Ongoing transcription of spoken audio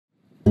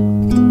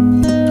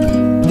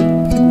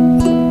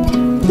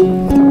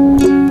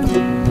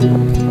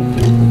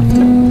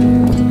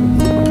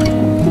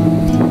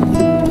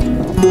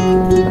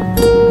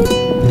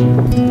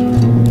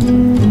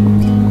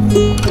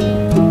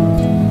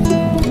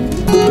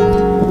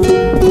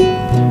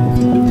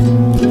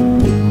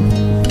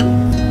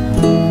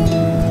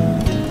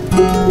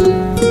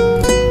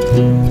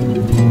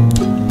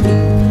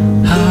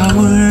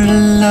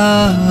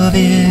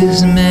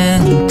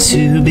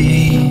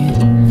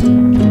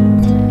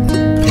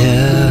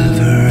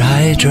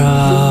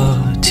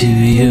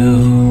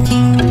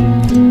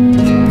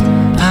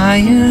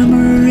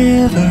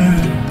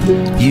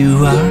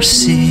our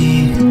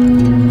sea,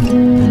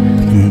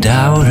 and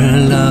our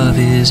love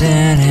is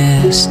an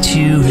estuary.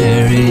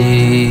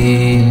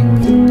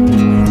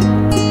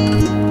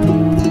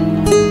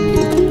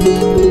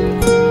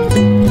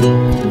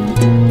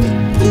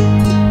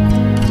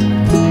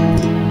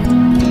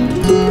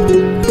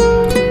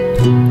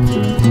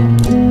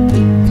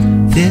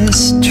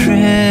 This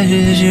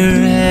treasure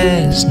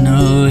has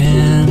no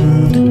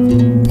end,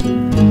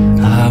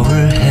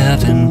 our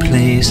heaven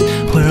place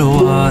where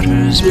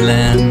waters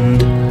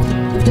blend.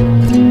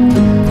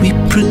 We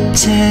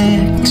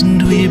protect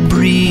and we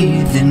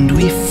breathe and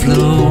we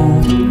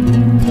flow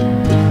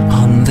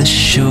on the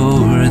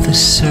shore, the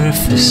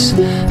surface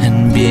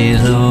and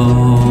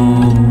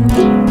below.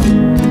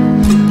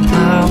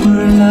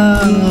 Our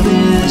love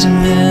is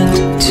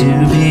meant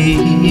to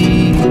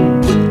be.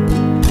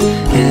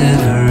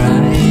 Ever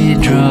I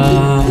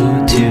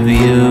draw to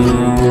you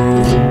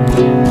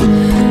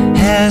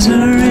as a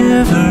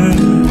river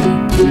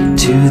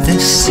to the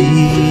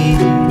sea.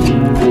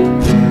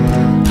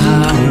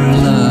 Our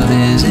love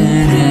is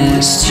an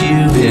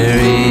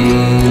estuary.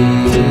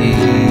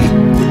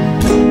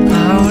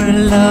 Our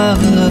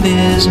love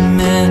is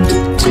meant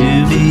to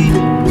be.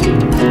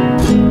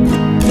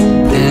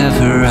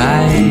 Ever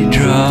I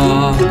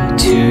draw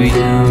to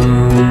you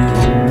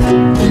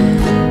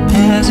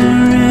as a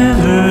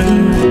river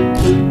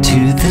to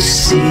the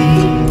sea.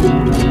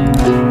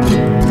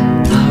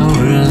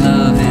 Our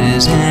love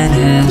is an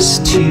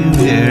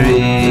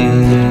estuary.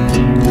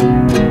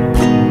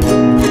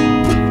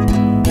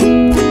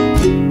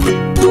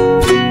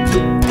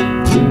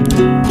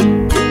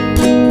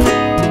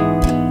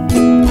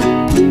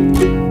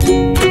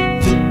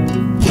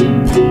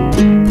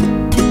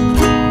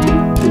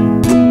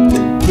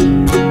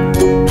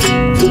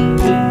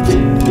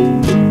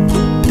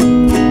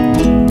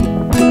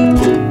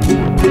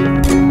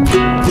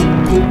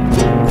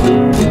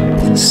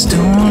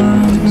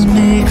 Storms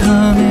may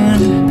come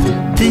in,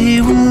 they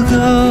will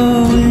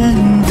go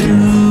in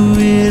through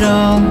it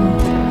all.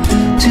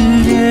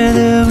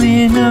 Together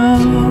we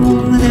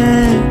know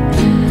that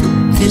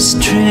this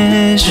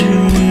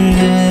treasure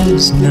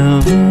has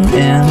no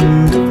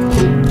end.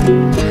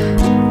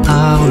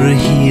 Our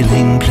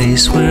healing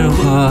place where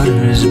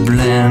waters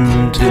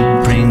blend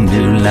to bring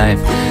new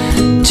life,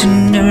 to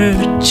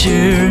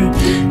nurture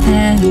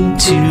and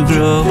to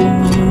grow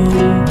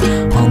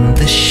on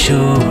the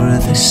shore,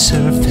 the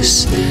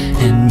surface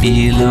and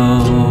below.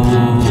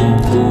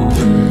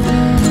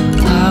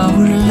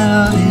 Our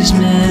love is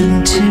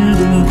meant to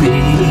be.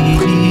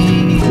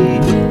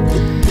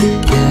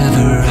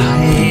 Ever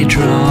I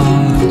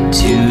draw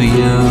to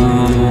you.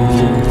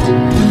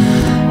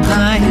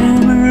 I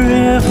am a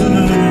river,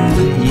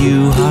 you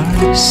are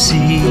a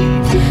sea,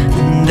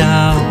 and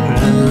our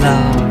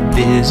love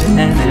is an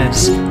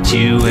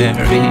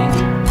estuary.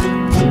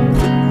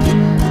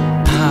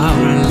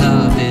 Our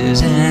love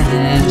is an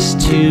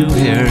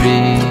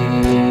estuary.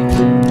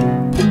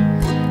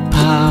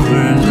 Our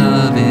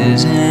love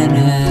is an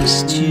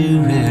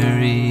estuary.